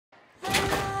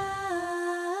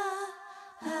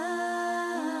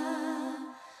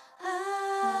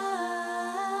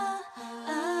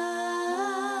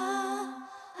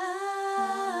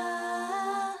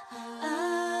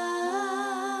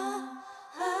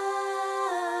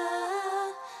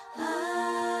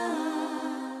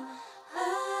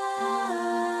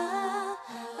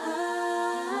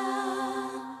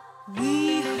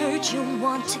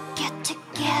want to get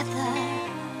together.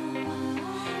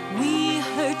 We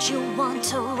heard you want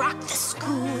to rock the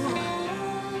school.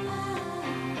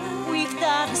 We've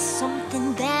thought of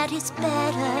something that is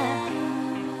better,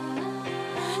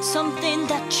 something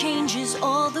that changes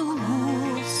all the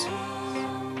rules.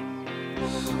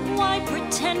 Why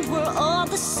pretend we're all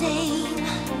the same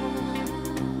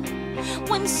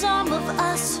when some of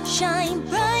us shine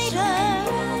brighter?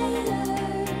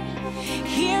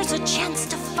 Here's a chance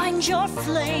to find your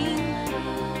flame.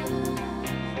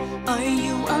 Are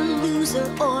you a loser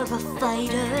or a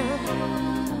fighter?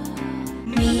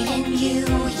 Me and you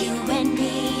and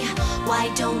me.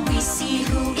 Why don't we see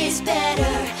who is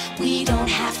better? We don't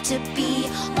have to be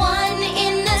one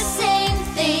in the same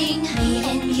thing. Me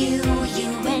and you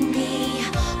and me.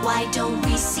 Why don't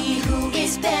we see who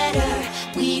is better?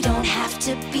 We don't have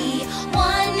to be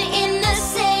one in the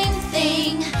same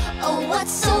thing. Oh,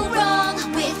 what's so wrong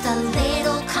with a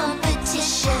little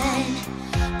competition?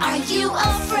 Are you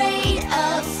afraid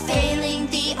of failing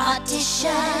the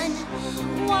audition?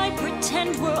 Why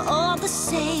pretend we're all the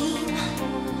same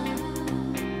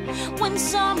when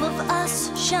some of us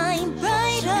shine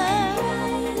brighter?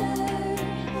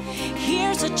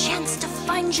 Here's a chance to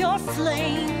find your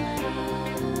flame.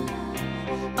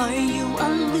 Are you a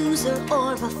loser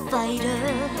or a fighter?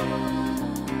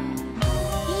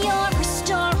 You're a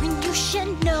star and you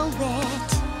should know it.